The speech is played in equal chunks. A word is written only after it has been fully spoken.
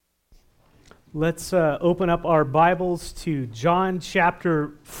Let's open up our Bibles to John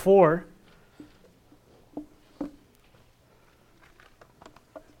chapter 4.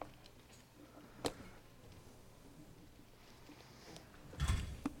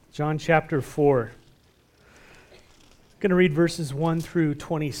 John chapter 4. I'm going to read verses 1 through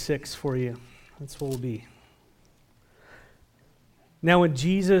 26 for you. That's what we'll be. Now when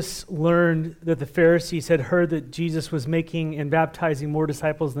Jesus learned that the Pharisees had heard that Jesus was making and baptizing more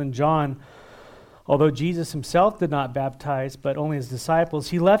disciples than John, although Jesus himself did not baptize, but only his disciples,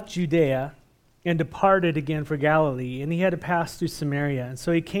 he left Judea and departed again for Galilee, and he had to pass through Samaria. And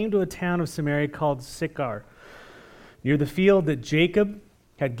so he came to a town of Samaria called Sychar, near the field that Jacob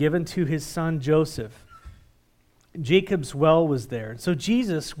had given to his son Joseph. Jacob's well was there. So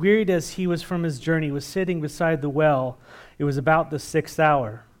Jesus, wearied as he was from his journey, was sitting beside the well. It was about the 6th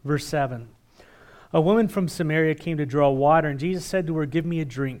hour. Verse 7. A woman from Samaria came to draw water, and Jesus said to her, "Give me a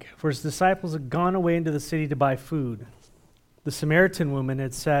drink," for his disciples had gone away into the city to buy food. The Samaritan woman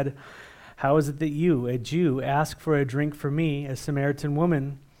had said, "How is it that you, a Jew, ask for a drink for me, a Samaritan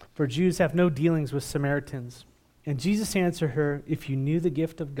woman? For Jews have no dealings with Samaritans." And Jesus answered her, "If you knew the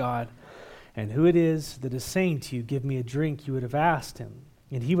gift of God, and who it is that is saying to you, 'Give me a drink,' you would have asked him,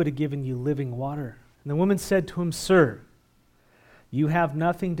 and he would have given you living water." And the woman said to him, "Sir, you have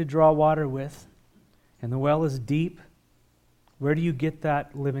nothing to draw water with, and the well is deep. Where do you get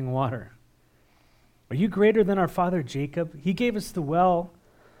that living water? Are you greater than our father Jacob? He gave us the well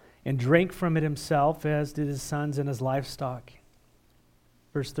and drank from it himself, as did his sons and his livestock."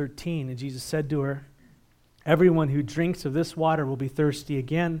 Verse 13, and Jesus said to her, "Everyone who drinks of this water will be thirsty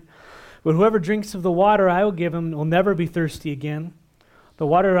again, but whoever drinks of the water I will give him will never be thirsty again. The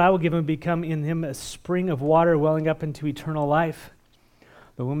water I will give him become in him a spring of water welling up into eternal life."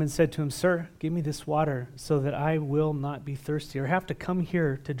 The woman said to him, "Sir, give me this water so that I will not be thirsty or have to come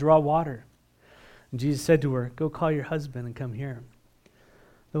here to draw water." And Jesus said to her, "Go call your husband and come here."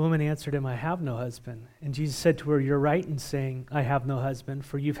 The woman answered him, "I have no husband." And Jesus said to her, "You're right in saying, 'I have no husband,'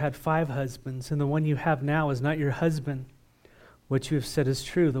 for you've had 5 husbands, and the one you have now is not your husband. What you have said is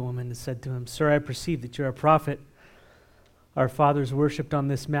true." The woman said to him, "Sir, I perceive that you're a prophet. Our fathers worshipped on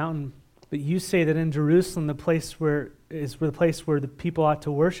this mountain, but you say that in Jerusalem the place where the people ought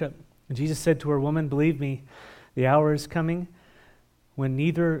to worship." And Jesus said to her, "Woman, believe me, the hour is coming when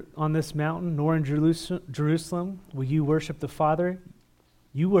neither on this mountain nor in Jerusalem will you worship the Father.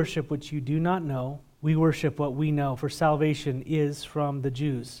 You worship what you do not know. We worship what we know, for salvation is from the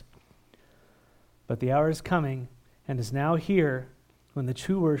Jews. But the hour is coming and is now here when the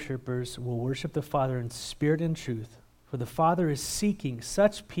true worshipers will worship the Father in spirit and truth. For the Father is seeking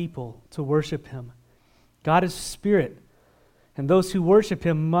such people to worship him. God is spirit, and those who worship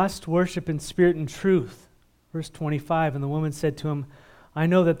him must worship in spirit and truth." Verse 25, and the woman said to him, "I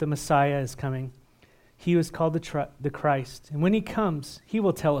know that the Messiah is coming. He was called the Christ. And when he comes, he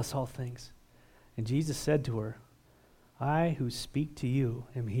will tell us all things." And Jesus said to her, "I who speak to you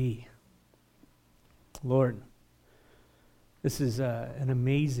am he." Lord, this is an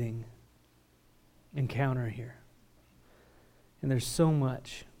amazing encounter here. And there's so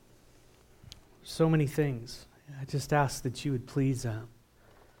much, so many things. I just ask that you would please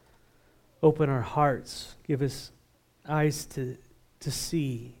open our hearts, give us eyes to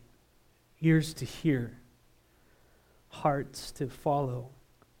see, ears to hear, hearts to follow.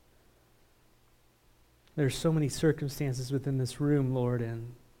 There's so many circumstances within this room, Lord,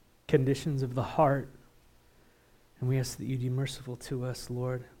 and conditions of the heart. And we ask that you be merciful to us,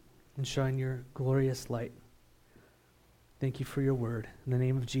 Lord, and shine your glorious light. Thank you for your word. In the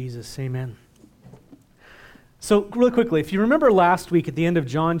name of Jesus, amen. So really quickly, if you remember last week at the end of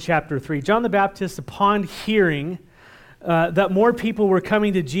John chapter 3, John the Baptist, upon hearing that more people were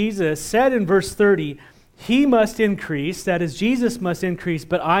coming to Jesus, said in verse 30, "He must increase," that is, Jesus must increase,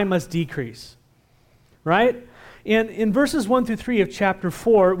 "but I must decrease." Right? And in verses 1 through 3 of chapter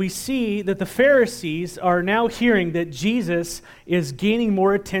 4, we see that the Pharisees are now hearing that Jesus is gaining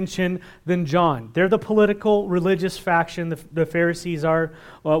more attention than John. They're the political, religious faction. The Pharisees are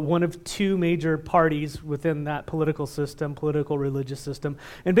one of 2 major parties within that political system, political, religious system.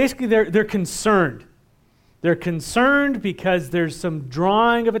 And basically, they're concerned. They're concerned because there's some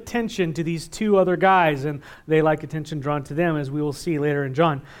drawing of attention to these 2 other guys, and they like attention drawn to them, as we will see later in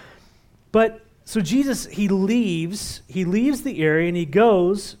John. But so Jesus, he leaves the area, and he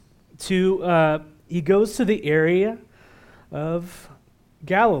goes to the area of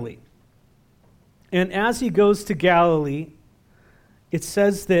Galilee. And as he goes to Galilee, it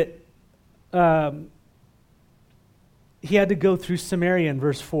says that he had to go through Samaria in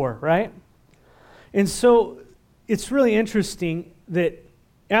verse 4, right? And so it's really interesting that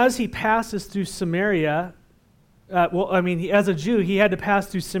as he passes through Samaria, as a Jew, he had to pass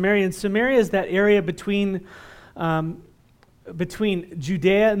through Samaria, and Samaria is that area between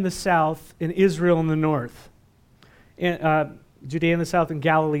Judea in the south and Israel in the north. Judea in the south and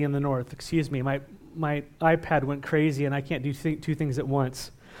Galilee in the north. Excuse me, my iPad went crazy and I can't do two things at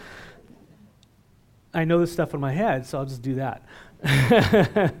once. I know this stuff in my head, so I'll just do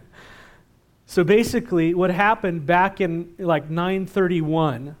that. So basically, what happened back in like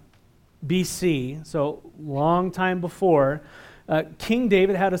 931 BC, so long time before, King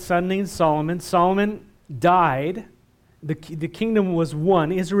David had a son named Solomon. Solomon died. The kingdom was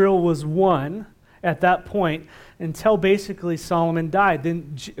one. Israel was one at that point until basically Solomon died.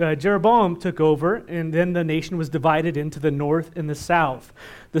 Then Jeroboam took over, and then the nation was divided into the north and the south.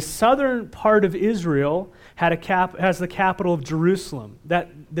 The southern part of Israel has the capital of Jerusalem.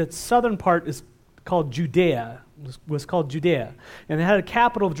 That southern part is called Judea, was called Judea, and it had a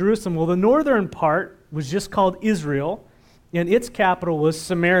capital of Jerusalem. Well, the northern part was just called Israel, and its capital was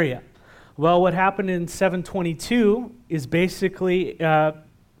Samaria. Well, what happened in 722 is basically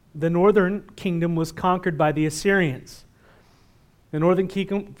the northern kingdom was conquered by the Assyrians. The northern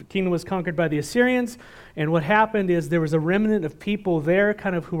kingdom was conquered by the Assyrians, and what happened is there was a remnant of people there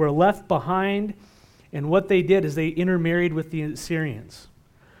kind of who were left behind, and what they did is they intermarried with the Assyrians.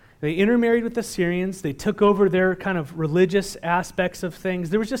 They intermarried with the Assyrians. They took over their kind of religious aspects of things.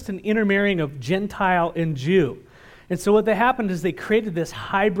 There was just an intermarrying of Gentile and Jew. And so what happened is they created this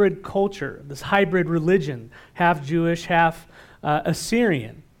hybrid culture, this hybrid religion, half Jewish, half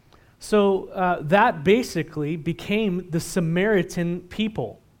Assyrian. So that basically became the Samaritan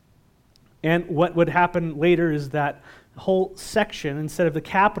people. And what would happen later is that whole section, instead of the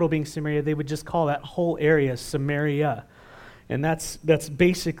capital being Samaria, they would just call that whole area Samaria. And that's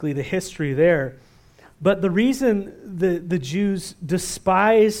basically the history there. But the reason the Jews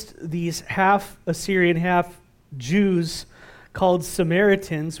despised these half Assyrian, half Jews called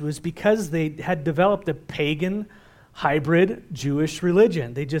Samaritans was because they had developed a pagan hybrid Jewish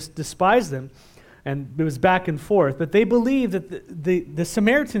religion. They just despised them, and it was back and forth. But they believed that the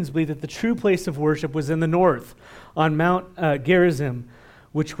Samaritans believed that the true place of worship was in the north, on Mount Gerizim,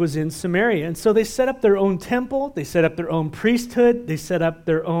 which was in Samaria. And so they set up their own temple, they set up their own priesthood, they had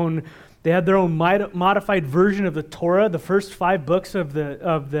their own modified version of the Torah, the first 5 books of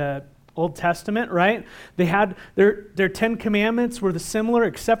the Old Testament, right? They had their 10 commandments were similar,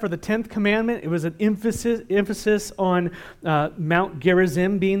 except for the 10th commandment. It was an emphasis on Mount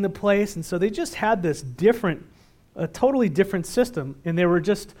Gerizim being the place. And so they just had this a totally different system. And they were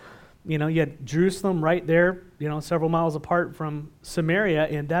just, you had Jerusalem right there, several miles apart from Samaria.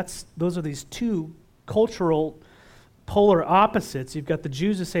 And those are these two cultural polar opposites. You've got the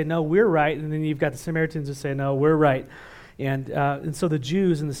Jews who say, no, we're right. And then you've got the Samaritans who say, no, we're right. And so the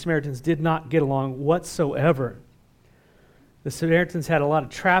Jews and the Samaritans did not get along whatsoever. The Samaritans had a lot of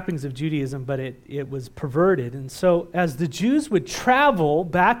trappings of Judaism, but it was perverted. And so as the Jews would travel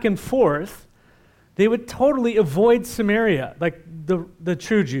back and forth, they would totally avoid Samaria, like the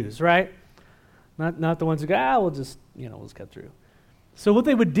true Jews, right? Not the ones who go, we'll just cut through. So what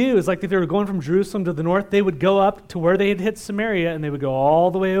they would do is, like if they were going from Jerusalem to the north, they would go up to where they had hit Samaria, and they would go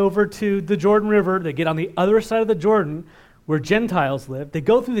all the way over to the Jordan River. They get on the other side of the Jordan, where Gentiles lived. They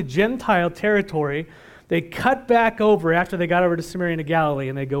go through the Gentile territory. They cut back over after they got over to Samaria and to Galilee,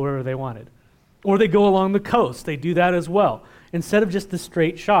 and they go wherever they wanted. Or they go along the coast. They do that as well, instead of just the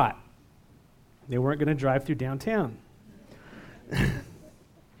straight shot. They weren't going to drive through downtown.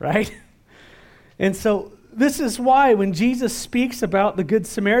 Right? And so this is why when Jesus speaks about the Good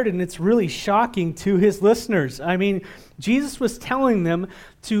Samaritan, it's really shocking to his listeners. I mean, Jesus was telling them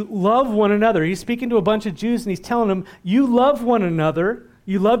to love one another. He's speaking to a bunch of Jews, and he's telling them, you love one another.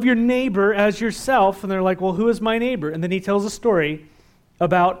 You love your neighbor as yourself. And they're like, well, who is my neighbor? And then he tells a story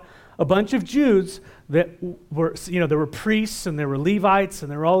about a bunch of Jews that were, there were priests and there were Levites and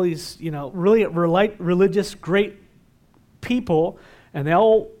there were all these, really religious, great people, and they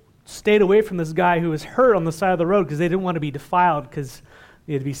all stayed away from this guy who was hurt on the side of the road because they didn't want to be defiled because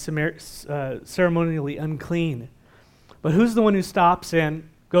they had to be ceremonially unclean. But who's the one who stops and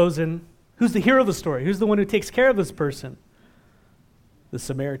goes in? Who's the hero of the story? Who's the one who takes care of this person? The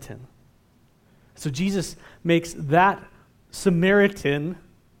Samaritan. So Jesus makes that Samaritan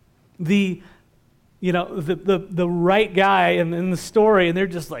the right guy in the story, and they're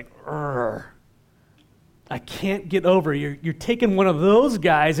just like, "Urgh. I can't get over. You're taking one of those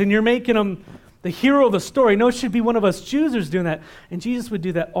guys and you're making him the hero of the story. No, it should be one of us Jews who's doing that." And Jesus would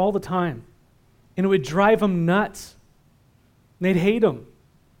do that all the time. And it would drive them nuts. And they'd hate him.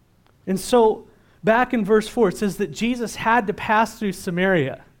 And so back in verse 4, it says that Jesus had to pass through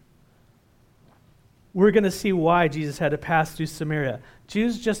Samaria. We're going to see why Jesus had to pass through Samaria.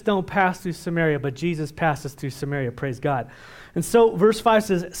 Jews just don't pass through Samaria, but Jesus passes through Samaria, praise God. And so verse 5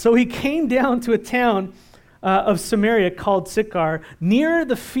 says, so he came down to a town of Samaria called Sychar, near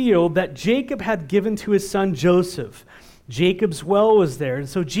the field that Jacob had given to his son Joseph. Jacob's well was there. And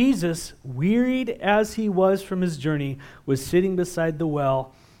so Jesus, wearied as he was from his journey, was sitting beside the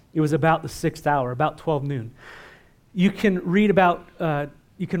well. It was about the 6th hour, about 12 noon. You can read about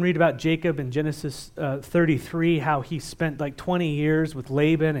Jacob in Genesis 33, how he spent like 20 years with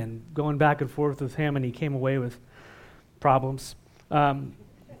Laban and going back and forth with him, and he came away with problems. 2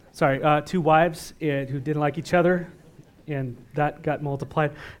 wives who didn't like each other, and that got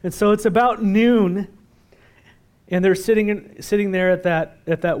multiplied. And so it's about noon, and they're sitting there at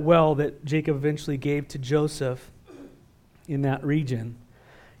that well that Jacob eventually gave to Joseph in that region.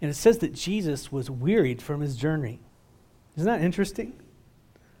 And it says that Jesus was wearied from his journey. Isn't that interesting?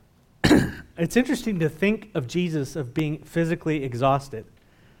 It's interesting to think of Jesus of being physically exhausted.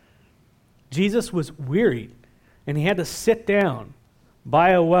 Jesus was wearied, and he had to sit down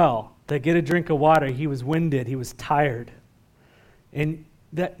by a well to get a drink of water. He was winded. He was tired. And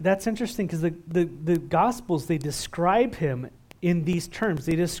that's interesting because the Gospels, they describe him in these terms.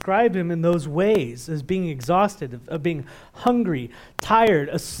 They describe him in those ways as being exhausted, of being hungry, tired,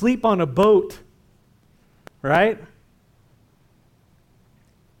 asleep on a boat, right?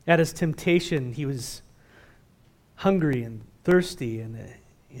 At his temptation, he was hungry and thirsty, and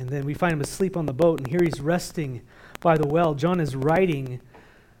then we find him asleep on the boat, and here he's resting by the well. John is writing,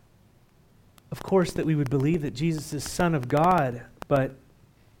 of course, that we would believe that Jesus is Son of God, but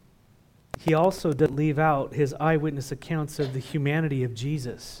he also did leave out his eyewitness accounts of the humanity of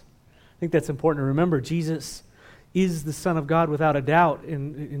Jesus. I think that's important to remember. Jesus is the Son of God without a doubt,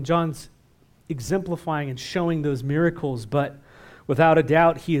 and John's exemplifying and showing those miracles, but without a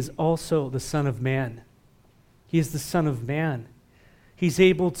doubt, he is also the Son of Man. He is the Son of Man. He's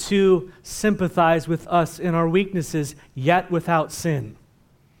able to sympathize with us in our weaknesses, yet without sin.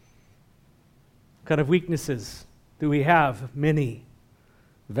 What kind of weaknesses do we have? Many,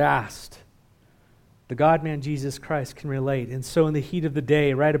 vast. The God-man Jesus Christ can relate. And so in the heat of the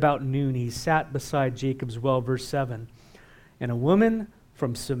day, right about noon, he sat beside Jacob's well, verse 7. And a woman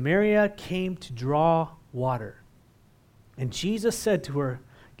from Samaria came to draw water. And Jesus said to her,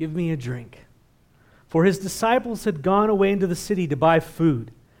 "Give me a drink." For his disciples had gone away into the city to buy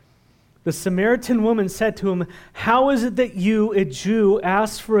food. The Samaritan woman said to him, "How is it that you, a Jew,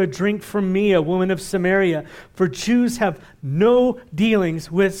 ask for a drink from me, a woman of Samaria? For Jews have no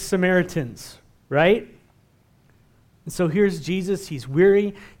dealings with Samaritans." Right? And so here's Jesus. He's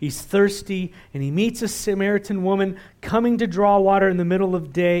weary, he's thirsty, and he meets a Samaritan woman coming to draw water in the middle of the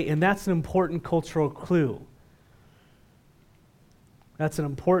day, and that's an important cultural clue. That's an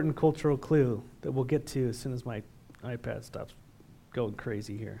important cultural clue that we'll get to as soon as my iPad stops going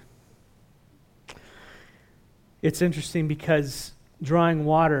crazy here. It's interesting because drawing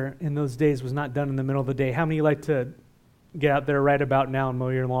water in those days was not done in the middle of the day. How many like to get out there right about now and mow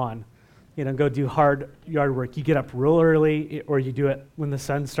your lawn? Go do hard yard work. You get up real early, or you do it when the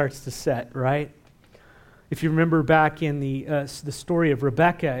sun starts to set, right? If you remember back in the story of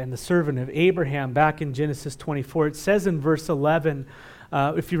Rebekah and the servant of Abraham, back in Genesis 24, it says in verse 11,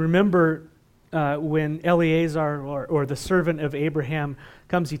 if you remember when Eleazar, or the servant of Abraham,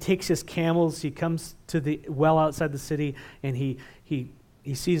 comes, he takes his camels, he comes to the well outside the city, and he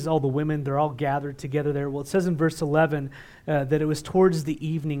sees all the women, they're all gathered together there. Well, it says in verse 11 that it was towards the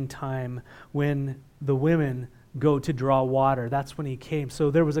evening time when the women go to draw water. That's when he came.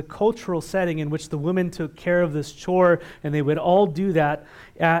 So there was a cultural setting in which the women took care of this chore, and they would all do that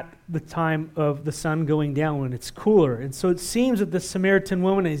at the time of the sun going down when it's cooler. And so it seems that the Samaritan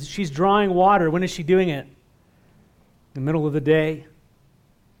woman, she's drawing water. When is she doing it? In the middle of the day.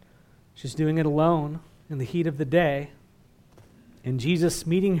 She's doing it alone in the heat of the day. And Jesus,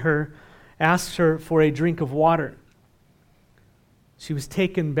 meeting her, asks her for a drink of water. She was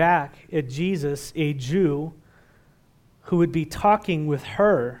taken back at Jesus, a Jew, who would be talking with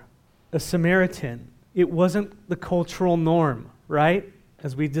her, a Samaritan. It wasn't the cultural norm, right?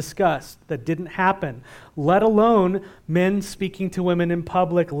 As we discussed, that didn't happen. Let alone men speaking to women in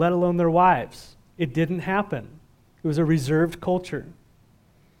public, let alone their wives. It didn't happen. It was a reserved culture.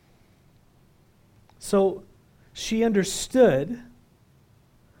 So she understood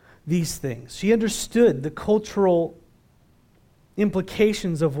these things. She understood the cultural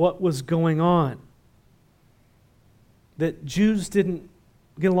implications of what was going on. That Jews didn't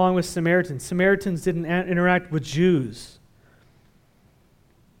get along with Samaritans. Samaritans didn't interact with Jews.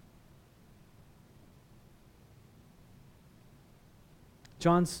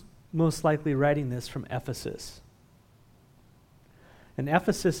 John's most likely writing this from Ephesus. And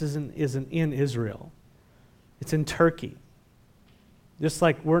Ephesus isn't in Israel. It's in Turkey. Just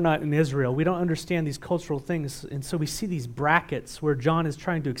like we're not in Israel, we don't understand these cultural things, and so we see these brackets where John is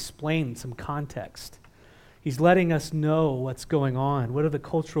trying to explain some context. He's letting us know what's going on. What are the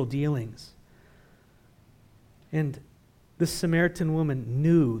cultural dealings? And this Samaritan woman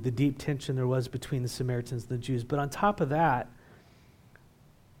knew the deep tension there was between the Samaritans and the Jews. But on top of that,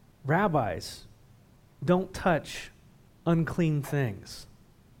 rabbis don't touch unclean things.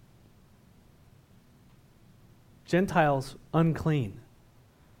 Gentiles, unclean.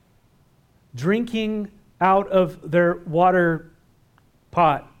 Drinking out of their water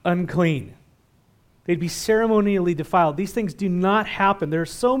pot, unclean. They'd be ceremonially defiled. These things do not happen. There are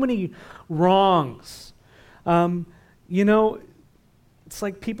so many wrongs. It's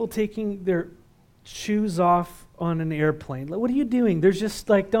like people taking their shoes off on an airplane. Like, what are you doing? There's just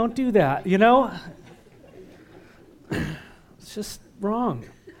like, don't do that, It's just wrong.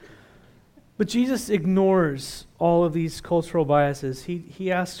 But Jesus ignores all of these cultural biases.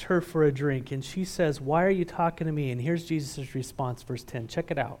 He asked her for a drink, and she says, "Why are you talking to me?" And here's Jesus' response, verse 10.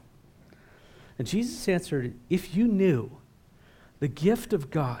 Check it out. And Jesus answered, "If you knew the gift of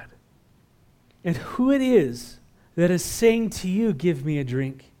God and who it is that is saying to you, 'Give me a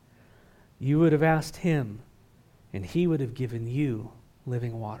drink,' you would have asked him, and he would have given you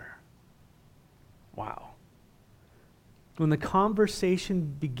living water." Wow. When the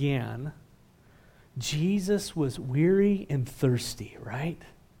conversation began, Jesus was weary and thirsty, right?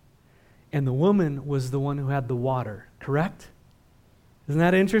 And the woman was the one who had the water, correct? Isn't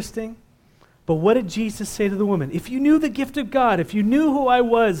that interesting? But what did Jesus say to the woman? If you knew the gift of God, if you knew who I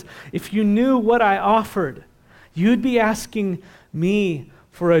was, if you knew what I offered, you'd be asking me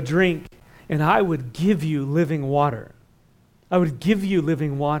for a drink, and I would give you living water. I would give you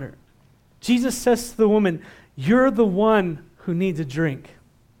living water. Jesus says to the woman, you're the one who needs a drink.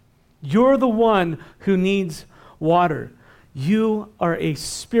 You're the one who needs water. You are a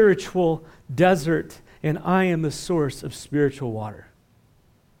spiritual desert, and I am the source of spiritual water.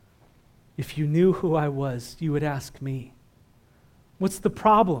 If you knew who I was, you would ask me. What's the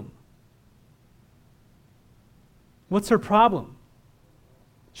problem? What's her problem?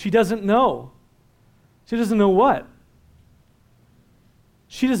 She doesn't know. She doesn't know what?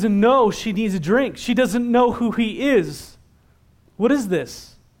 She doesn't know she needs a drink. She doesn't know who he is. What is this?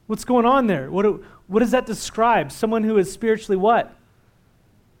 What's going on there? What does that describe? Someone who is spiritually what?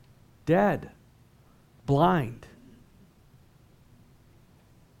 Dead. Blind.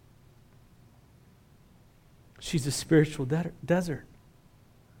 She's a spiritual desert.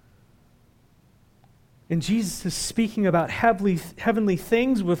 And Jesus is speaking about heavenly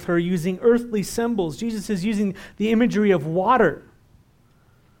things with her using earthly symbols. Jesus is using the imagery of water,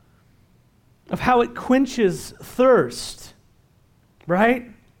 of how it quenches thirst,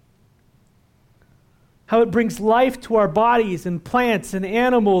 right? How it brings life to our bodies and plants and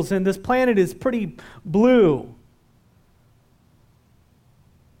animals, and this planet is pretty blue.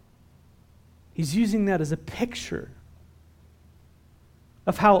 He's using that as a picture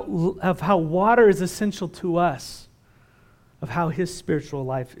of how water is essential to us, of how his spiritual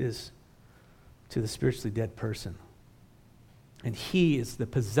life is to the spiritually dead person. And he is the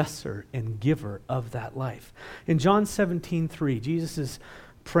possessor and giver of that life. In John 17:3, Jesus is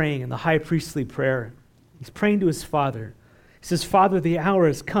praying in the high priestly prayer. He's praying to his Father. He says, "Father, the hour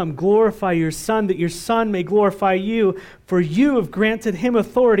has come. Glorify your Son, that your Son may glorify you. For you have granted him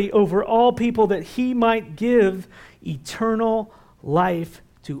authority over all people, that he might give eternal life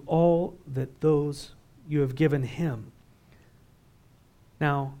to all that those you have given him."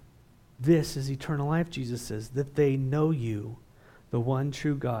 Now, this is eternal life, Jesus says, that they know you, the one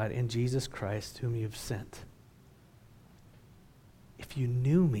true God, and Jesus Christ, whom you have sent. If you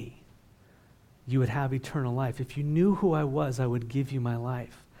knew me, you would have eternal life. If you knew who I was, I would give you my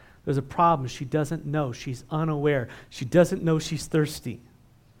life. There's a problem. She doesn't know. She's unaware. She doesn't know she's thirsty.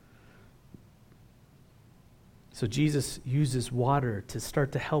 So Jesus uses water to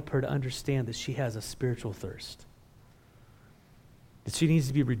start to help her to understand that she has a spiritual thirst, that she needs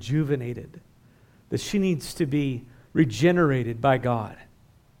to be rejuvenated, that she needs to be regenerated by God.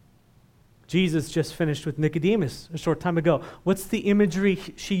 Jesus just finished with Nicodemus a short time ago. What's the imagery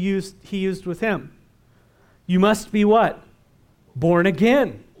he used with him? You must be what? Born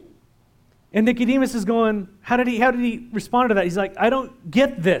again. And Nicodemus is going, how did he respond to that? He's like, I don't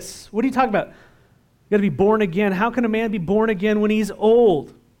get this. What are you talking about? You got to be born again. How can a man be born again when he's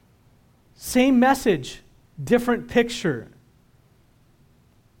old? Same message, different picture.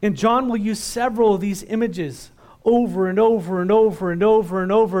 And John will use several of these images over and over and over and over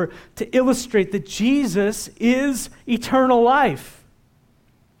and over to illustrate that Jesus is eternal life.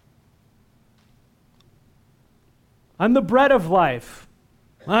 I'm the bread of life.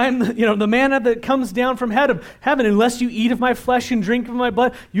 I'm the manna that comes down from heaven. Unless you eat of my flesh and drink of my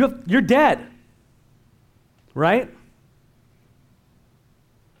blood, you're dead. Right?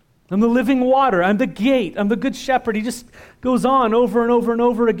 I'm the living water. I'm the gate. I'm the good shepherd. He just goes on over and over and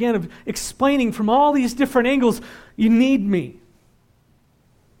over again of explaining from all these different angles, you need me.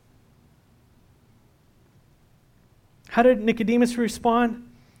 How did Nicodemus respond?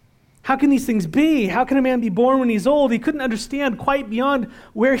 How can these things be? How can a man be born when he's old? He couldn't understand quite beyond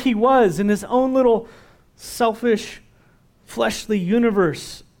where he was in his own little selfish, fleshly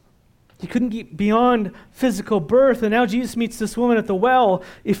universe. He couldn't get beyond physical birth. And now Jesus meets this woman at the well.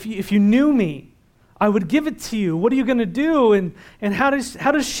 If you knew me, I would give it to you. What are you going to do? And how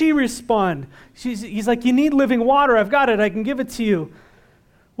does she respond? He's like, you need living water. I've got it. I can give it to you.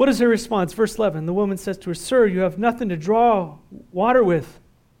 What is her response? Verse 11, the woman says to her, Sir, you have nothing to draw water with,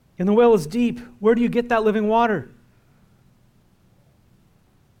 and the well is deep. Where do you get that living water?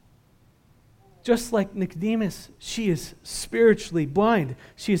 Just like Nicodemus, she is spiritually blind.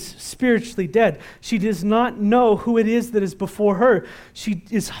 She is spiritually dead. She does not know who it is that is before her. She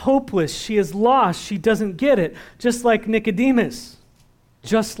is hopeless. She is lost. She doesn't get it. Just like Nicodemus.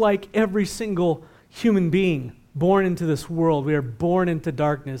 Just like every single human being born into this world. We are born into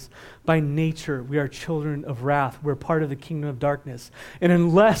darkness. By nature, we are children of wrath. We're part of the kingdom of darkness. And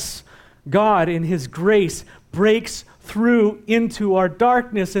unless God, in His grace, breaks through into our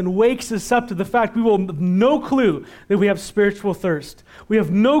darkness and wakes us up to the fact we will have no clue that we have spiritual thirst. We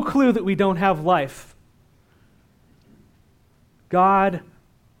have no clue that we don't have life. God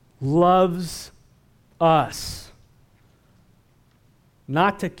loves us.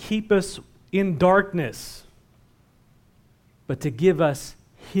 Not to keep us in darkness, but to give us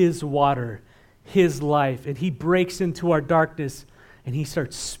His water, His life. And He breaks into our darkness and He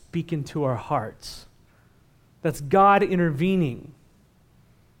starts speaking to our hearts. That's God intervening.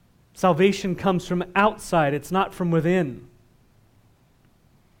 Salvation comes from outside. It's not from within.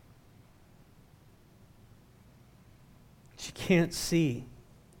 She can't see.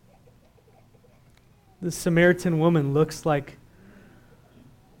 The Samaritan woman looks like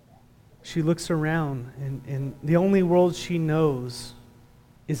she looks around and the only world she knows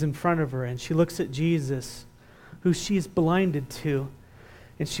is in front of her. And she looks at Jesus, who she is blinded to.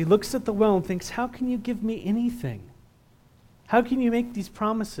 And she looks at the well and thinks, how can you give me anything? How can you make these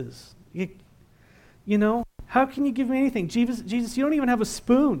promises? How can you give me anything? Jesus, you don't even have a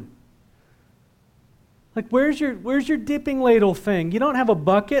spoon. Like, where's your dipping ladle thing? You don't have a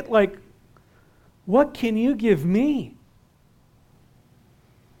bucket? Like, what can you give me?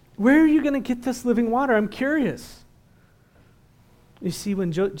 Where are you going to get this living water? I'm curious. You see,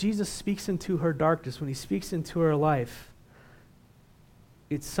 when Jesus speaks into her darkness, when He speaks into her life,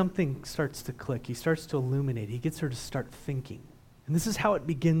 something starts to click. He starts to illuminate. He gets her to start thinking. And this is how it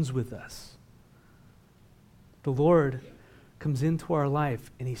begins with us. The Lord comes into our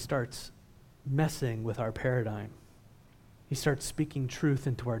life and He starts messing with our paradigm. He starts speaking truth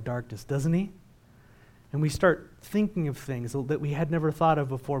into our darkness, doesn't He? And we start thinking of things that we had never thought of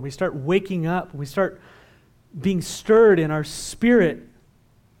before. We start waking up. We start being stirred in our spirit.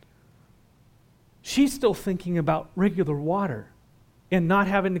 She's still thinking about regular water and not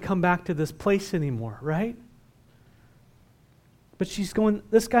having to come back to this place anymore, right? But she's going,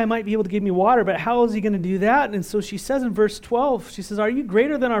 this guy might be able to give me water, but how is he going to do that? And so she says in verse 12, she says, are you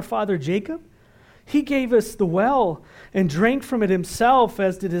greater than our father Jacob? He gave us the well and drank from it himself,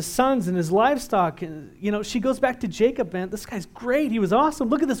 as did his sons and his livestock. And, she goes back to Jacob, man. This guy's great. He was awesome.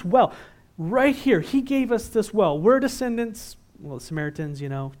 Look at this well. Right here, he gave us this well. We're descendants, the Samaritans, they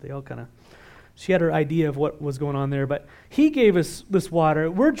all kind of, she had her idea of what was going on there, but He gave us this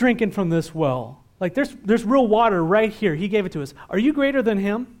water. We're drinking from this well. Like, there's real water right here. He gave it to us. Are you greater than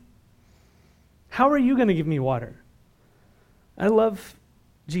Him? How are you going to give me water? I love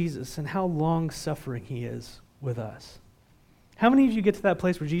Jesus and how long-suffering He is with us. How many of you get to that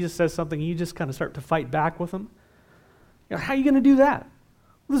place where Jesus says something and you just kind of start to fight back with Him? How are you going to do that?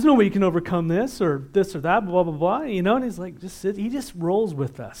 Well, there's no way you can overcome this or that, blah, blah, blah. And He's like, He just rolls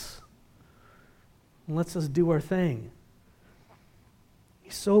with us and lets us do our thing.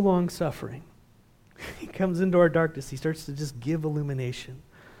 He's so long-suffering. He comes into our darkness. He starts to just give illumination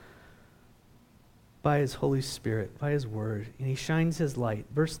by His Holy Spirit, by His Word, and He shines His light.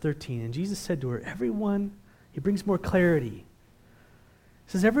 Verse 13, and Jesus said to her, He brings more clarity.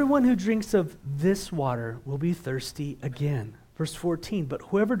 He says, everyone who drinks of this water will be thirsty again. Verse 14, but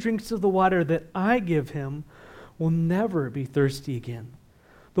whoever drinks of the water that I give him will never be thirsty again.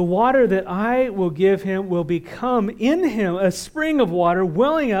 The water that I will give him will become in him a spring of water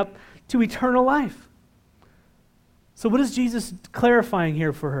welling up to eternal life. So what is Jesus clarifying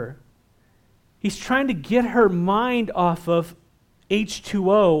here for her? He's trying to get her mind off of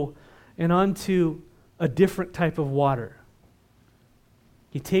H2O and onto a different type of water.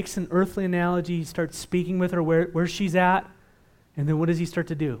 He takes an earthly analogy, he starts speaking with her where she's at, and then what does he start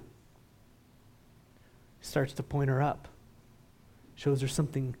to do? He starts to point her up. Shows her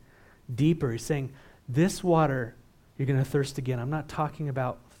something deeper. He's saying, this water, you're going to thirst again. I'm not talking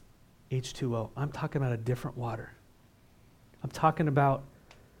about H2O. I'm talking about a different water. I'm talking about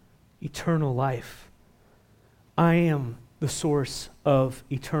eternal life. I am the source of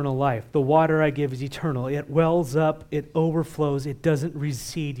eternal life. The water I give is eternal. It wells up, it overflows, it doesn't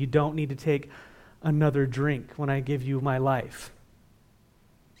recede. You don't need to take another drink when I give you my life.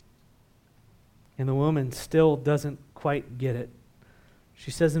 And the woman still doesn't quite get it. She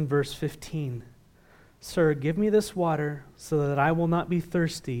says in verse 15, "Sir, give me this water so that I will not be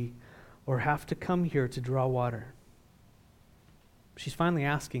thirsty or have to come here to draw water." She's finally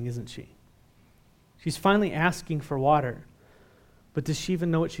asking, isn't she? She's finally asking for water. But does she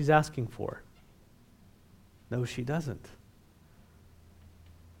even know what she's asking for? No, she doesn't.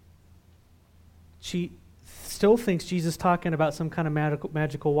 She still thinks Jesus is talking about some kind of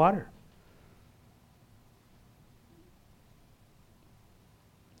magical water.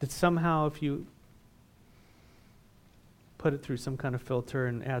 That somehow if you put it through some kind of filter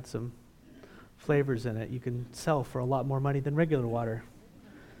and add some flavors in it, you can sell for a lot more money than regular water.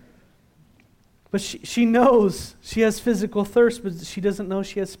 But she knows she has physical thirst, but she doesn't know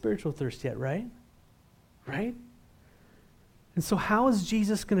she has spiritual thirst yet, right? Right? And so how is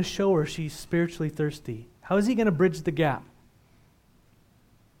Jesus going to show her she's spiritually thirsty? How is he going to bridge the gap?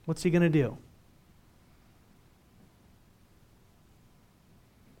 What's he going to do?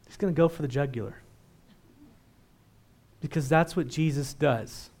 He's going to go for the jugular. Because that's what Jesus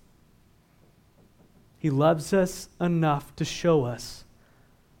does. He loves us enough to show us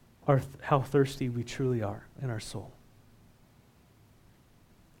how thirsty we truly are in our soul.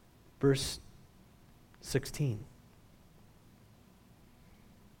 Verse 16.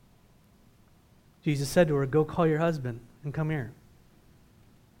 Jesus said to her, "Go call your husband and come here."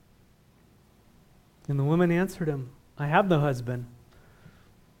 And the woman answered him, "I have no husband."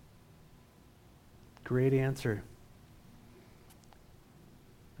 Great answer.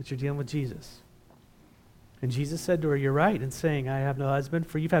 But you're dealing with Jesus. And Jesus said to her, "You're right in saying, 'I have no husband,'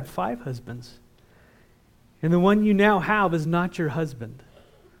 for you've had 5 husbands. And the one you now have is not your husband."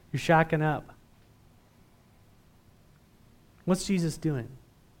 You're shacking up. What's Jesus doing?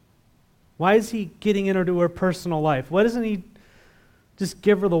 Why is he getting into her personal life? Why doesn't he just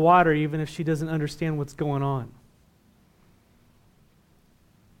give her the water even if she doesn't understand what's going on?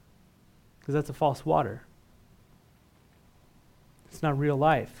 Because that's a false water. It's not real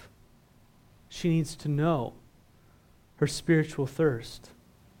life. She needs to know her spiritual thirst.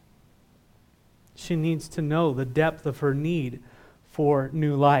 She needs to know the depth of her need for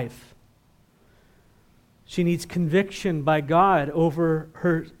new life. She needs conviction by God over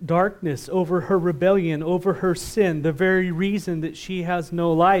her darkness, over her rebellion, over her sin, the very reason that she has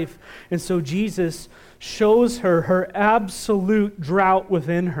no life. And so Jesus shows her her absolute drought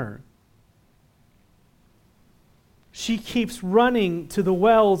within her. She keeps running to the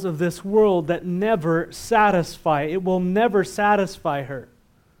wells of this world that never satisfy. It will never satisfy her.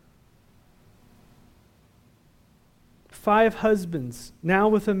 5 husbands, now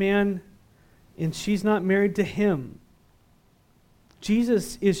with a man, and she's not married to him.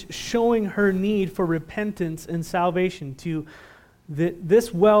 Jesus is showing her need for repentance and salvation. That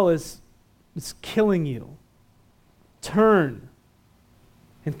this well is killing you. Turn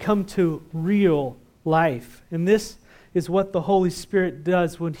and come to real life. And this is what the Holy Spirit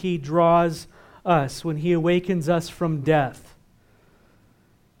does when he draws us, when he awakens us from death.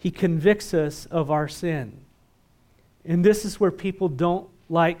 He convicts us of our sin. And this is where people don't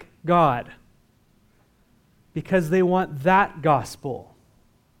like God, because they want that gospel.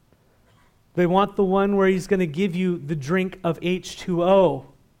 They want the one where he's going to give you the drink of H2O.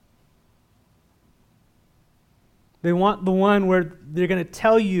 They want the one where they're going to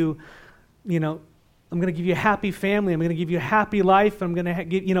tell you, I'm going to give you a happy family. I'm going to give you a happy life. I'm going to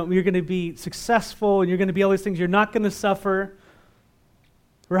give, you're going to be successful and you're going to be all these things. You're not going to suffer.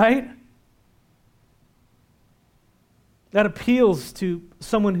 Right? That appeals to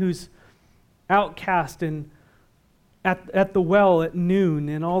someone who's outcast and at the well at noon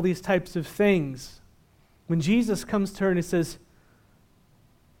and all these types of things. When Jesus comes to her and he says,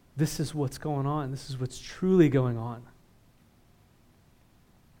 this is what's going on. This is what's truly going on.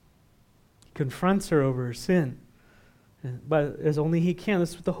 He confronts her over her sin, but as only he can.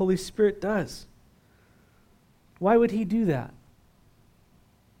 That's what the Holy Spirit does. Why would he do that?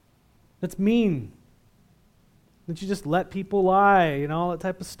 That's mean. Don't you just let people lie, all that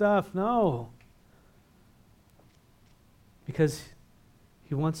type of stuff? No. Because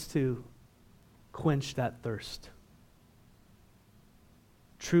he wants to quench that thirst.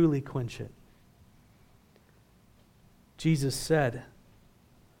 Truly quench it. Jesus said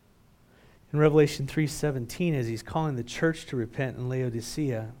in Revelation 3:17, as he's calling the church to repent in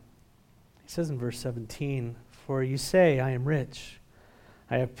Laodicea, he says in verse 17, "For you say, I am rich,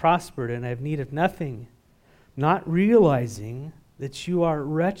 I have prospered, and I have need of nothing, not realizing that you are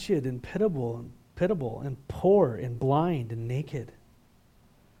wretched and pitiable and poor and blind and naked."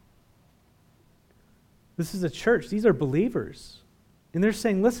 This is a church. These are believers. And they're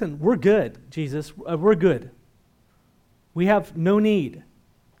saying, listen, we're good, Jesus. We're good. We have no need.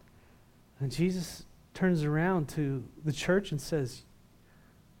 And Jesus turns around to the church and says,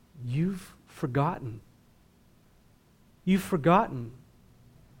 you've forgotten. You've forgotten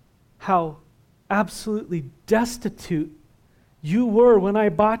how absolutely destitute you were when I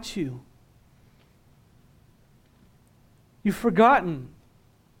bought you. You've forgotten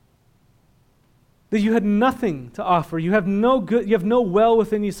that you had nothing to offer. You have no good, you have no well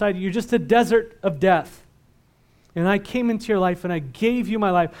within you side. You're just a desert of death. And I came into your life and I gave you my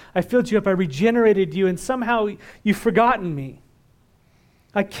life. I filled you up, I regenerated you, and somehow you've forgotten me.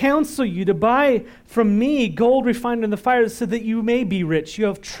 I counsel you to buy from me gold refined in the fire so that you may be rich. You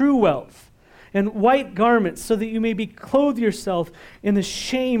have true wealth, and white garments so that you may be clothe yourself, and the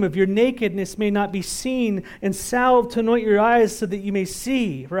shame of your nakedness may not be seen, and salve to anoint your eyes so that you may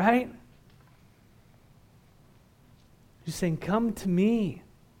see, right? He's saying, come to me.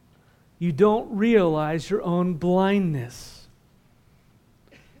 You don't realize your own blindness.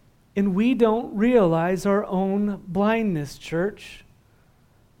 And we don't realize our own blindness, church.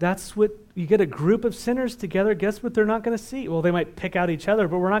 That's what, you get a group of sinners together, guess what they're not going to see? Well, they might pick out each other,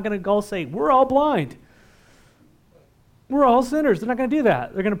 but we're not going to all say, we're all blind. We're all sinners. They're not going to do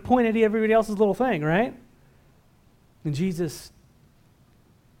that. They're going to point at everybody else's little thing, right? And Jesus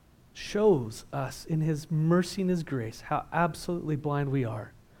shows us in his mercy and his grace how absolutely blind we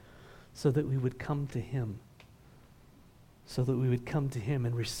are, so that we would come to him. So that we would come to him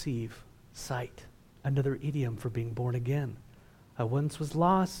and receive sight. Another idiom for being born again. I once was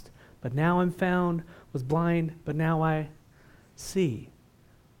lost, but now I'm found, was blind, but now I see.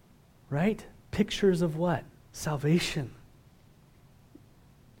 Right? Pictures of what? Salvation.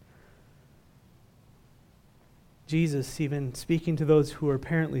 Jesus, even speaking to those who are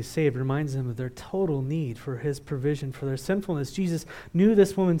apparently saved, reminds them of their total need for his provision for their sinfulness. Jesus knew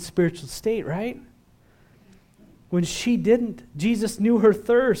this woman's spiritual state, right? When she didn't, Jesus knew her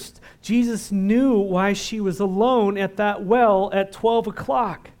thirst. Jesus knew why she was alone at that well at 12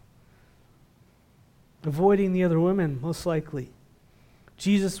 o'clock, avoiding the other women, most likely.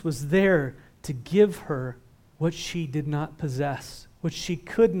 Jesus was there to give her what she did not possess, what she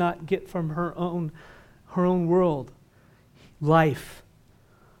could not get from her own world. Life,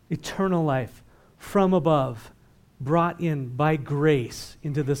 eternal life, from above, brought in by grace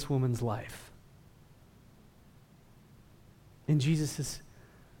into this woman's life. And Jesus is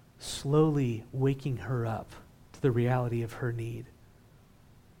slowly waking her up to the reality of her need.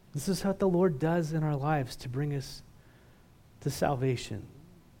 This is what the Lord does in our lives to bring us to salvation.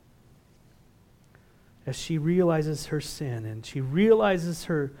 As she realizes her sin and she realizes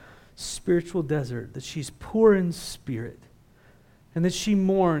her spiritual desert, that she's poor in spirit, and that she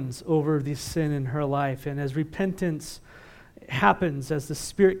mourns over the sin in her life. And as repentance happens, as the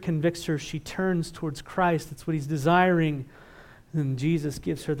Spirit convicts her, she turns towards Christ. That's what he's desiring. And Jesus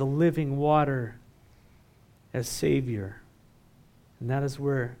gives her the living water as Savior. And that is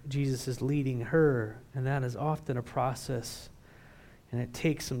where Jesus is leading her. And that is often a process. And it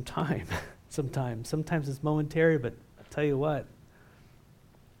takes some time sometimes. Sometimes it's momentary, but I'll tell you what,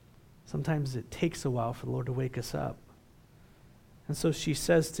 sometimes it takes a while for the Lord to wake us up. And so she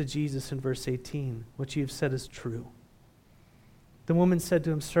says to Jesus in verse 18, what you have said is true. The woman said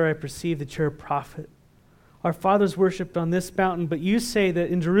to him, Sir, I perceive that you're a prophet. Our fathers worshipped on this mountain, but you say that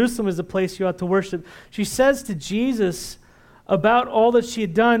in Jerusalem is the place you ought to worship. She says to Jesus about all that she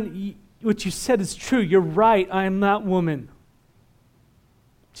had done, what you said is true. You're right. I am that woman.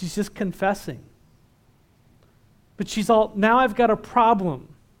 She's just confessing. But she's all, now I've got a problem.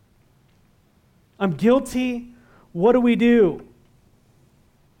 I'm guilty. What do we do?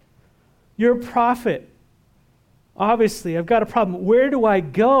 You're a prophet. Obviously, I've got a problem. Where do I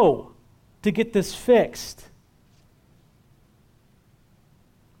go to get this fixed?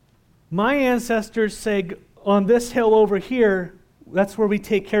 My ancestors say, on this hill over here, that's where we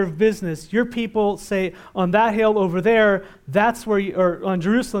take care of business. Your people say, on that hill over there, that's where you, or on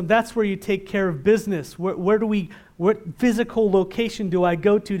Jerusalem, that's where you take care of business. What physical location do I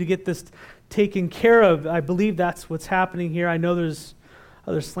go to get this taken care of? I believe that's what's happening here. I know there's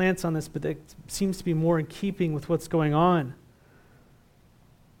other slants on this, but it seems to be more in keeping with what's going on.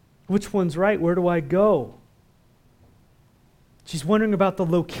 Which one's right? Where do I go? She's wondering about the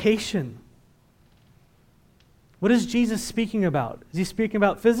location. What is Jesus speaking about? Is he speaking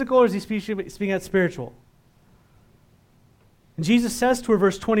about physical, or is he speaking about spiritual? And Jesus says to her,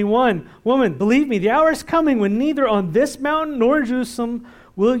 verse 21, "Woman, believe me, the hour is coming when neither on this mountain nor in Jerusalem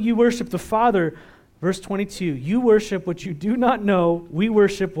will you worship the Father." Verse 22, "You worship what you do not know. We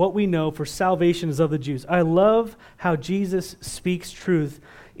worship what we know, for salvation is of the Jews." I love how Jesus speaks truth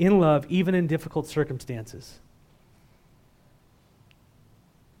in love, even in difficult circumstances.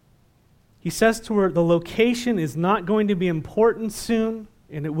 He says to her, the location is not going to be important soon,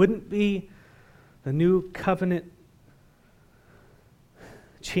 and it wouldn't be. The new covenant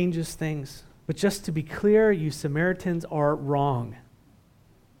changes things. But just to be clear, you Samaritans are wrong.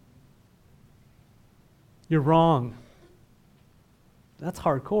 You're wrong. That's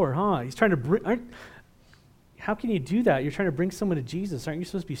hardcore, huh? He's trying to bring... How can you do that? You're trying to bring someone to Jesus. Aren't you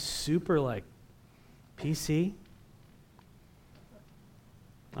supposed to be super, PC?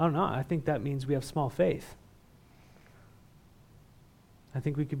 I don't know. I think that means we have small faith. I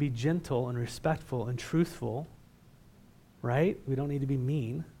think we could be gentle and respectful and truthful, right? We don't need to be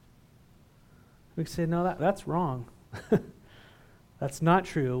mean. We could say, no, that's wrong. That's not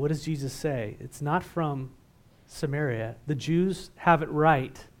true. What does Jesus say? It's not from Samaria. The Jews have it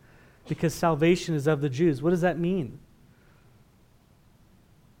right because salvation is of the Jews. What does that mean?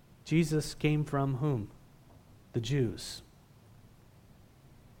 Jesus came from whom? The Jews.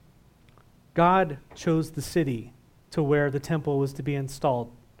 God chose the city to where the temple was to be installed,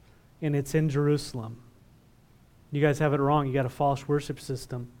 and it's in Jerusalem. You guys have it wrong. You got a false worship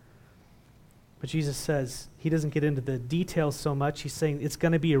system. But Jesus says, he doesn't get into the details so much. He's saying it's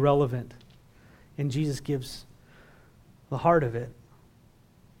going to be irrelevant. And Jesus gives the heart of it.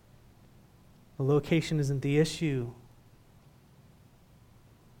 The location isn't the issue,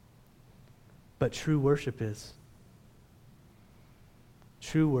 but true worship is.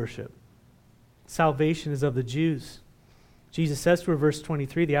 True worship. Salvation is of the Jews. Jesus says to her, verse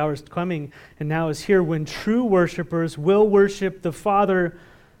 23, "The hour is coming and now is here when true worshipers will worship the Father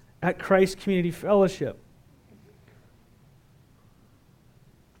at Christ Community Fellowship."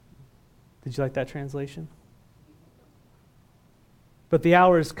 Did you like that translation? "But the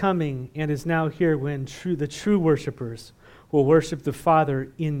hour is coming and is now here when the true worshipers will worship the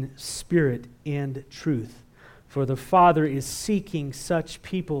Father in spirit and truth. For the Father is seeking such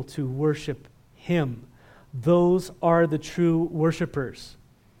people to worship Him." Those are the true worshipers.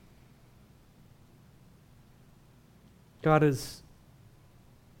 God is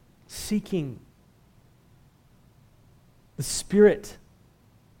seeking the Spirit,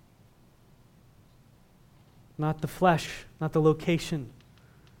 not the flesh, not the location.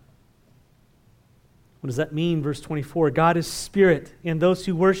 What does that mean? Verse 24, "God is Spirit, and those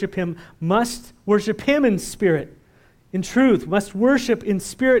who worship Him must worship Him in spirit, in truth." Must worship in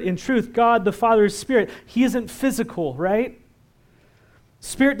spirit, in truth. God the Father is Spirit. He isn't physical, right?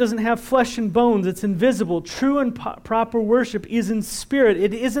 Spirit doesn't have flesh and bones. It's invisible. True and proper worship is in spirit.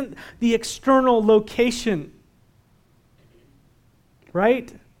 It isn't the external location,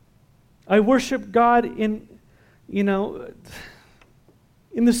 right? I worship God in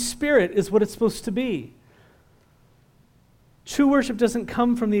the Spirit is what it's supposed to be. True worship doesn't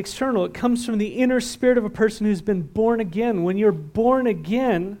come from the external. It comes from the inner spirit of a person who's been born again. When you're born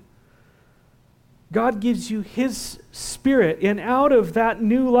again, God gives you His Spirit, and out of that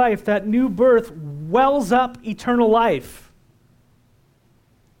new life, that new birth, wells up eternal life.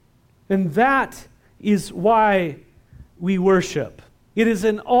 And that is why we worship. It is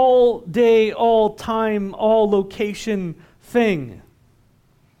an all-day, all-time, all-location thing.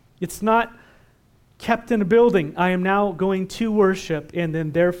 It's not kept in a building. I am now going to worship, and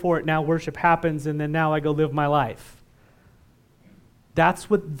then therefore now worship happens, and then now I go live my life. That's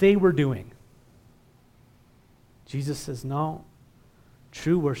what they were doing. Jesus says, no,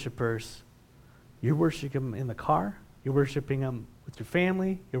 true worshipers, you're worshiping Him in the car, you're worshiping Him with your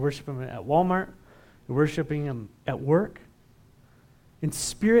family, you're worshiping Him at Walmart, you're worshiping Him at work, in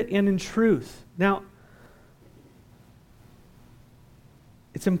spirit and in truth. Now,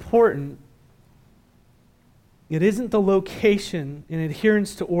 it's important It isn't the location and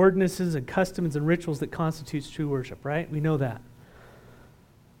adherence to ordinances and customs and rituals that constitutes true worship, right? We know that.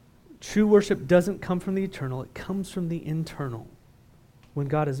 True worship doesn't come from the eternal, it comes from the internal. When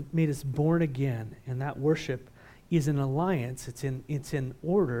God has made us born again, and that worship is in alliance, it's in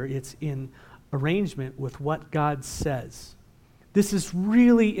order, it's in arrangement with what God says. This is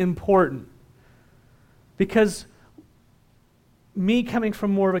really important because me coming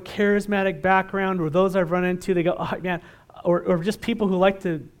from more of a charismatic background, or those I've run into, they go, oh man, or just people who like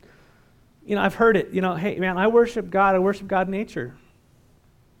to, I've heard it, hey man, I worship God in nature.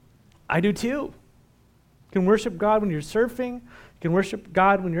 I do too. You can worship God when you're surfing. You can worship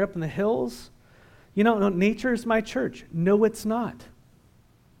God when you're up in the hills. No, nature is my church. No, it's not.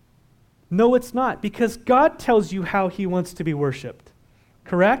 No, it's not, because God tells you how he wants to be worshiped.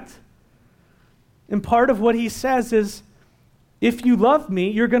 Correct? And part of what he says is, if you love me,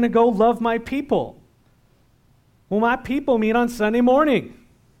 you're going to go love my people. Well, my people meet on Sunday morning.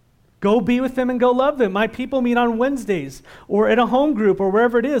 Go be with them and go love them. My people meet on Wednesdays or at a home group or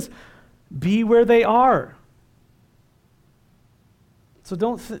wherever it is. Be where they are. So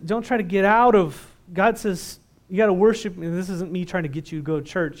don't try to get out of, God says, you got to worship me. This isn't me trying to get you to go to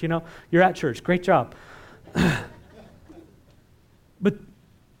church. You're at church. Great job. But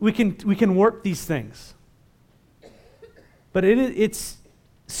we can work these things. But it's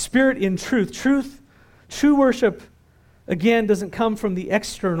spirit in truth. True worship, again, doesn't come from the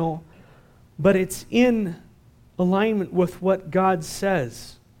external, but it's in alignment with what God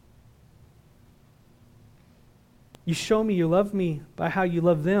says. You show me you love me by how you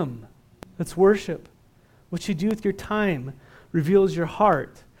love them. That's worship. What you do with your time reveals your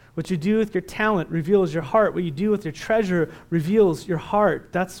heart. What you do with your talent reveals your heart. What you do with your treasure reveals your heart.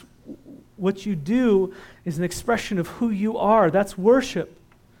 That's what you do is an expression of who you are. That's worship.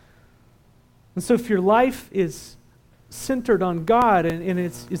 And so if your life is centered on God and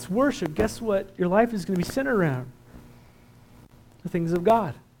it's worship, guess what? Your life is going to be centered around the things of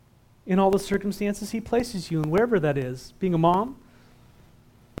God in all the circumstances he places you in, wherever that is. Being a mom,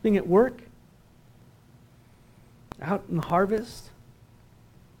 being at work, out in the harvest,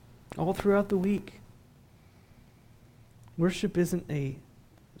 all throughout the week. Worship isn't a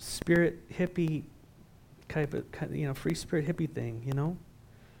spirit hippie type of free spirit hippie thing,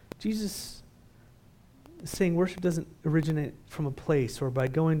 Jesus is saying worship doesn't originate from a place or by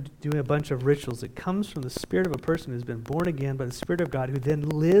doing a bunch of rituals. It comes from the spirit of a person who's been born again by the Spirit of God, who then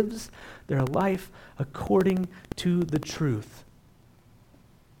lives their life according to the truth.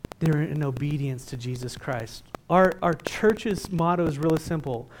 They're in obedience to Jesus Christ. Our church's motto is really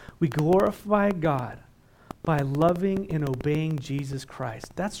simple. We glorify God by loving and obeying Jesus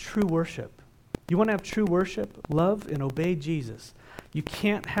Christ. That's true worship. You want to have true worship? Love and obey Jesus. You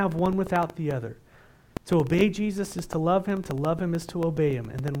can't have one without the other. To obey Jesus is to love him is to obey him.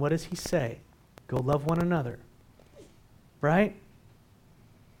 And then what does he say? Go love one another. Right?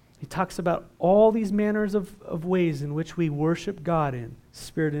 He talks about all these manners of ways in which we worship God in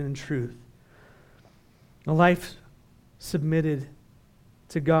spirit and in truth. A life submitted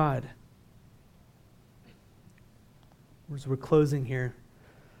to God. As we're closing here,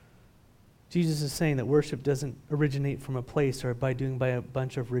 Jesus is saying that worship doesn't originate from a place or by a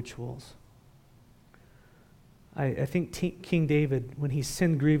bunch of rituals. I think King David, when he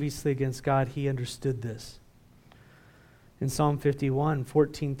sinned grievously against God, he understood this. In Psalm 51,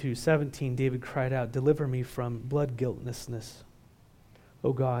 14 through 17, David cried out, "Deliver me from blood guiltlessness,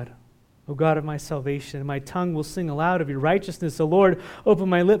 O God of my salvation. And my tongue will sing aloud of your righteousness. O Lord, open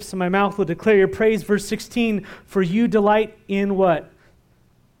my lips and my mouth will declare your praise." Verse 16, "For you delight in what?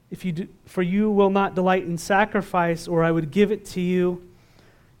 For you will not delight in sacrifice, or I would give it to you.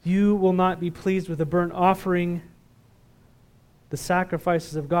 You will not be pleased with a burnt offering. The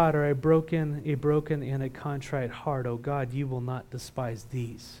sacrifices of God are a broken and a contrite heart. O God, you will not despise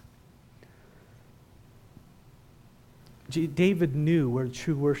these." David knew where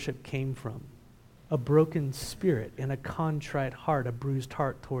true worship came from. A broken spirit and a contrite heart, a bruised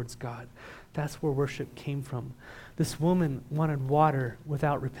heart towards God. That's where worship came from. This woman wanted water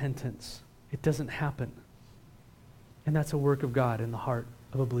without repentance. It doesn't happen. And that's a work of God in the heart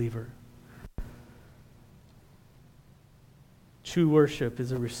of a believer. True worship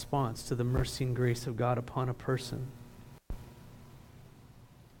is a response to the mercy and grace of God upon a person.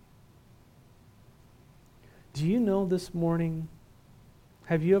 Do you know this morning,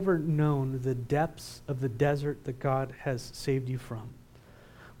 have you ever known the depths of the desert that God has saved you from?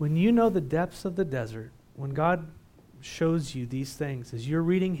 When you know the depths of the desert, when God shows you these things, as you're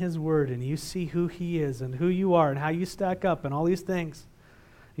reading his word and you see who he is and who you are and how you stack up and all these things,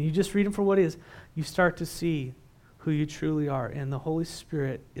 and you just read him for what he is, you start to see who you truly are. And the Holy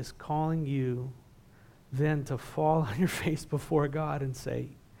Spirit is calling you then to fall on your face before God and say,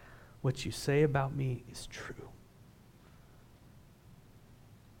 what you say about me is true.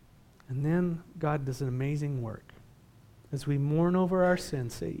 And then God does an amazing work. As we mourn over our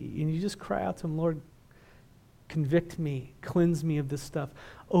sins, and you just cry out to him, Lord, convict me, cleanse me of this stuff,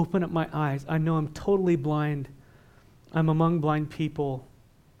 open up my eyes. I know I'm totally blind. I'm among blind people.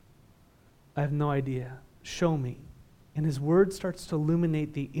 I have no idea. Show me. And his word starts to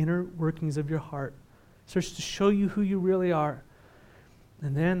illuminate the inner workings of your heart, starts to show you who you really are.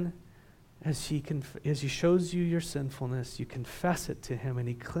 And then as he shows you your sinfulness, you confess it to him, and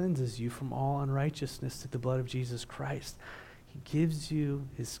he cleanses you from all unrighteousness through the blood of Jesus Christ. He gives you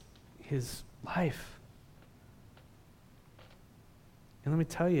his life. And let me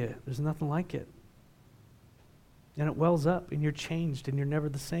tell you, there's nothing like it. And it wells up, and you're changed, and you're never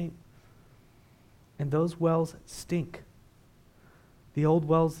the same. And those wells stink. The old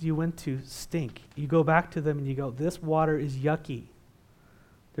wells you went to stink. You go back to them and you go, this water is yucky.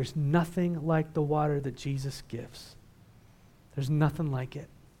 There's nothing like the water that Jesus gives. There's nothing like it.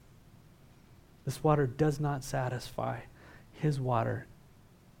 This water does not satisfy. His water,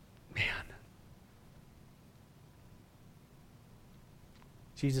 man.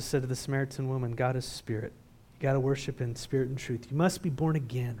 Jesus said to the Samaritan woman, God is spirit. You got to worship in spirit and truth. You must be born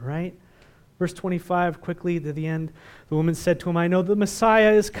again, right? Verse 25, quickly to the end, the woman said to him, I know the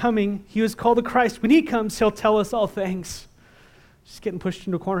Messiah is coming. He was called the Christ. When he comes, he'll tell us all things. Just getting pushed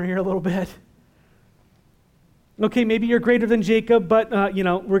into a corner here a little bit. Okay, maybe you're greater than Jacob, but,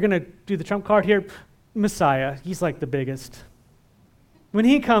 we're going to do the trump card here. Messiah, he's like the biggest. When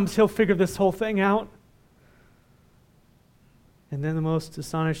he comes, he'll figure this whole thing out. And then the most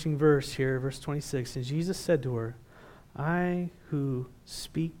astonishing verse here, verse 26, and Jesus said to her, I who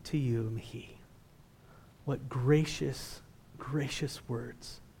speak to you am he. What gracious, gracious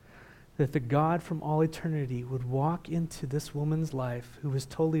words. That the God from all eternity would walk into this woman's life who was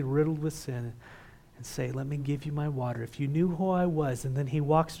totally riddled with sin and say, let me give you my water. If you knew who I was, and then he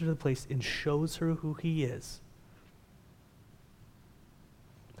walks her to the place and shows her who he is.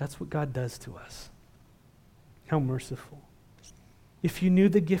 That's what God does to us. How merciful. If you knew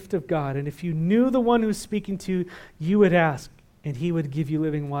the gift of God, and if you knew the one who's speaking to you, you would ask, and he would give you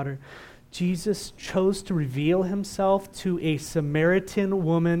living water. Jesus chose to reveal himself to a Samaritan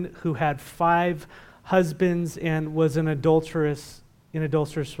woman who had 5 husbands and was in an adulterous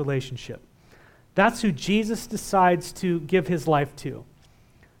relationship. That's who Jesus decides to give his life to.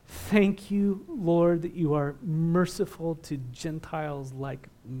 Thank you, Lord, that you are merciful to Gentiles like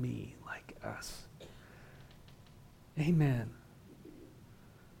me, like us. Amen.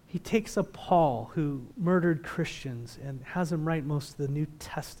 He takes up Paul, who murdered Christians, and has him write most of the New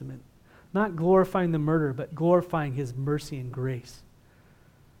Testament. Not glorifying the murder, but glorifying his mercy and grace.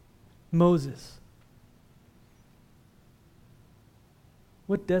 Moses.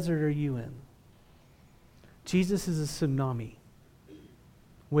 What desert are you in? Jesus is a tsunami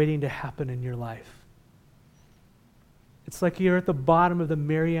waiting to happen in your life. It's like you're at the bottom of the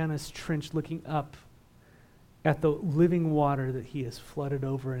Marianas Trench looking up at the living water that he has flooded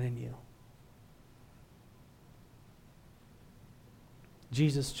over and in you.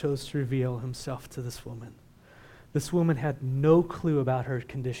 Jesus chose to reveal himself to this woman. This woman had no clue about her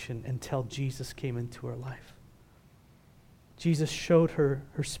condition until Jesus came into her life. Jesus showed her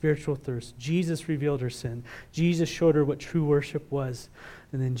her spiritual thirst. Jesus revealed her sin. Jesus showed her what true worship was.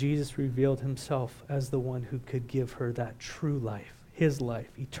 And then Jesus revealed himself as the one who could give her that true life, his life,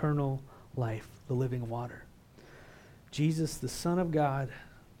 eternal life, the living water. Jesus, the Son of God,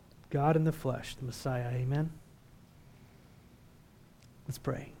 God in the flesh, the Messiah. Amen? Let's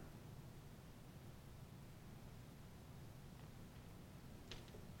pray.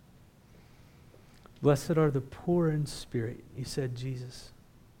 Blessed are the poor in spirit, you said, Jesus.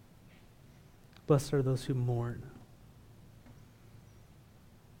 Blessed are those who mourn.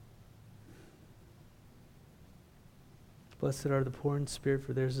 Blessed are the poor in spirit,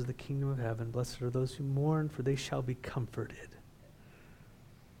 for theirs is the kingdom of heaven. Blessed are those who mourn, for they shall be comforted.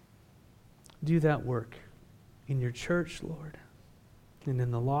 Do that work in your church, Lord, and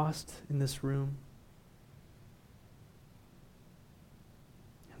in the lost in this room.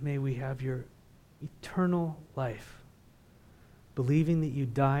 And may we have your eternal life, believing that you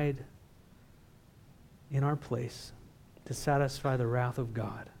died in our place to satisfy the wrath of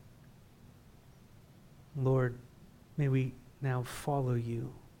God. Lord, may we now follow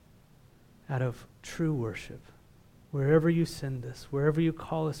you out of true worship. Wherever you send us, wherever you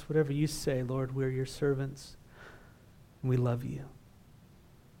call us, whatever you say, Lord, we're your servants. And we love you.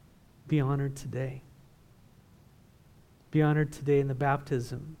 Be honored today. Be honored today in the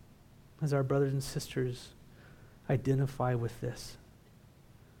baptism as our brothers and sisters identify with this,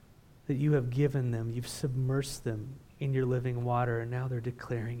 that you have given them, you've submersed them in your living water, and now they're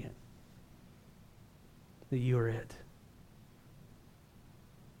declaring it, that you are it.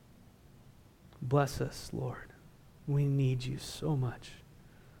 Bless us, Lord. We need you so much.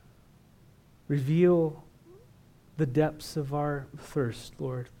 Reveal the depths of our thirst,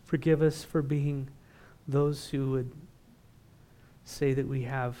 Lord. Forgive us for being those who would say that we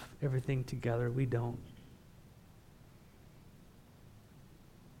have everything together. We don't.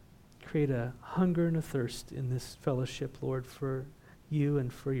 Create a hunger and a thirst in this fellowship, Lord, for you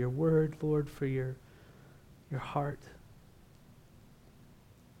and for your word, Lord, for your heart.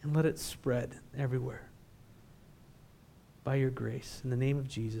 And let it spread everywhere by your grace. In the name of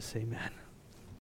Jesus, amen.